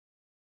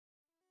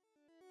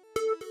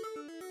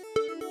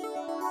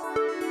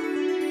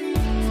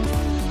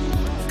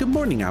Good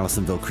morning,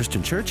 Allisonville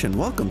Christian Church, and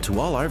welcome to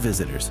all our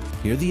visitors.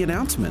 Here are the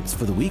announcements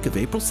for the week of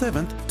April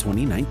 7th,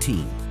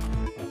 2019.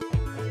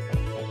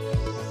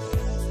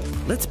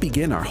 Let's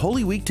begin our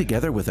Holy Week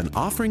together with an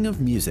offering of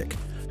music.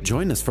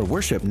 Join us for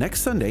worship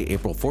next Sunday,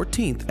 April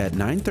 14th at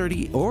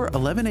 9:30 or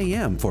 11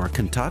 a.m. for a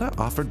cantata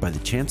offered by the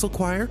Chancel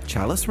Choir,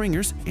 Chalice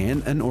Ringers,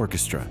 and an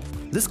orchestra.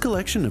 This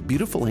collection of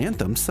beautiful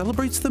anthems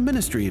celebrates the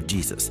ministry of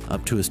Jesus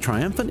up to his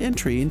triumphant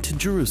entry into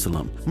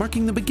Jerusalem,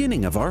 marking the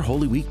beginning of our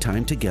Holy Week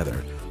time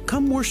together.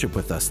 Come worship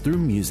with us through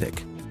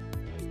music.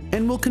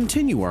 And we'll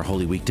continue our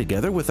Holy Week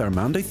together with our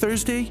Maunday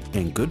Thursday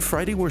and Good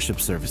Friday worship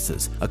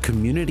services, a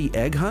community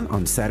egg hunt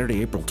on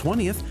Saturday, April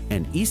 20th,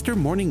 and Easter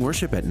morning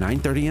worship at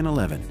 9:30 and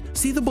 11.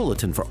 See the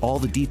bulletin for all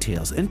the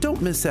details, and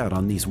don't miss out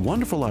on these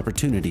wonderful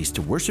opportunities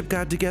to worship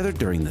God together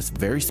during this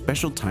very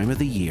special time of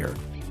the year.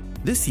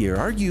 This year,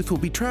 our youth will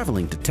be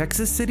traveling to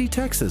Texas City,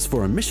 Texas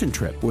for a mission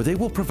trip where they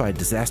will provide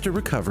disaster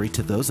recovery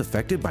to those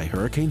affected by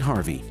Hurricane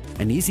Harvey.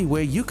 An easy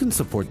way you can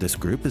support this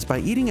group is by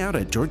eating out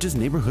at George's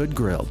Neighborhood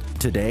Grill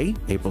today,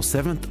 April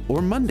 7th,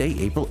 or Monday,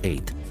 April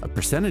 8th. A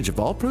percentage of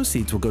all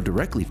proceeds will go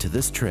directly to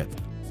this trip.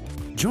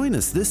 Join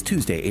us this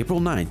Tuesday, April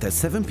 9th at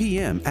 7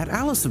 p.m. at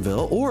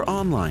Allisonville or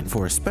online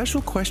for a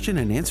special question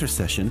and answer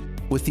session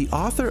with the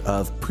author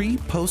of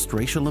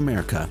Pre-Post-Racial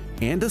America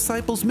and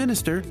Disciples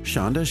Minister,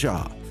 Shonda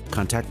Jha.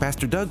 Contact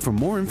Pastor Doug for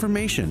more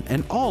information,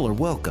 and all are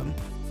welcome.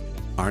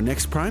 Our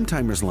next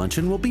Primetimers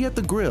Luncheon will be at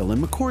the Grill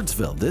in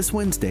McCordsville this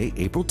Wednesday,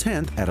 April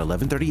 10th at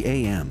 11:30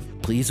 a.m.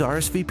 Please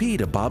RSVP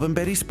to Bob and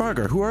Betty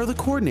Sparger, who are the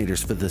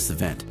coordinators for this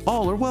event.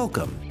 All are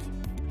welcome.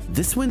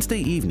 This Wednesday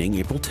evening,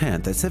 April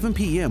 10th at 7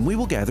 p.m., we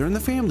will gather in the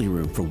family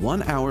room for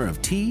 1 hour of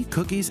tea,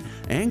 cookies,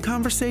 and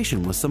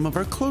conversation with some of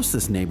our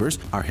closest neighbors,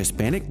 our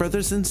Hispanic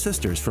brothers and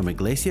sisters from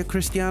Iglesia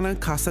Cristiana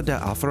Casa de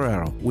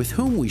Alfarero, with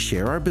whom we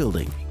share our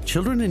building.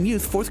 Children and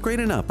youth 4th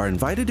grade and up are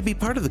invited to be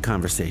part of the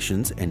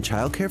conversations, and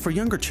childcare for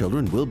younger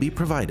children will be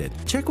provided.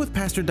 Check with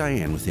Pastor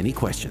Diane with any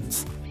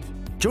questions.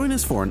 Join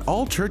us for an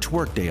all-church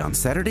workday on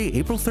Saturday,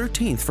 April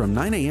 13th from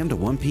 9 a.m. to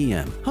 1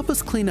 p.m. Help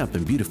us clean up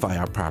and beautify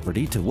our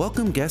property to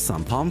welcome guests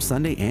on Palm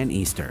Sunday and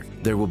Easter.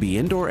 There will be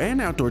indoor and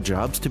outdoor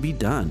jobs to be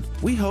done.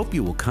 We hope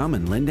you will come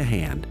and lend a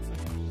hand.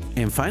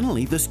 And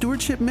finally, the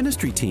Stewardship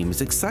Ministry team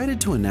is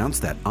excited to announce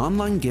that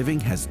online giving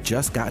has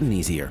just gotten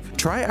easier.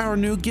 Try our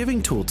new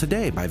giving tool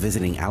today by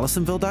visiting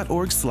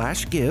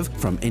allisonville.org/give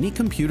from any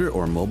computer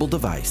or mobile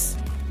device.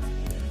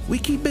 We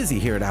keep busy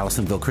here at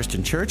Allisonville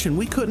Christian Church, and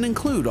we couldn't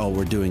include all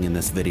we're doing in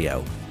this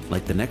video,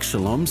 like the next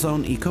Shalom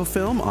Zone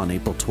Eco-Film on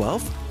April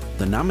 12th,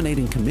 the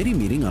nominating committee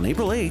meeting on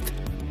April 8th,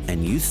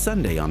 and Youth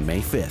Sunday on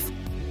May 5th.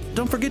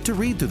 Don't forget to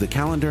read through the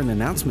calendar and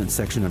announcements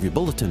section of your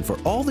bulletin for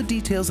all the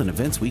details and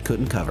events we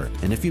couldn't cover.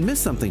 And if you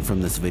missed something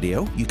from this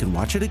video, you can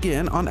watch it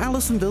again on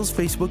Allisonville's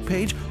Facebook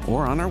page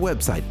or on our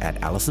website at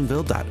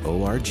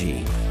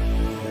allisonville.org.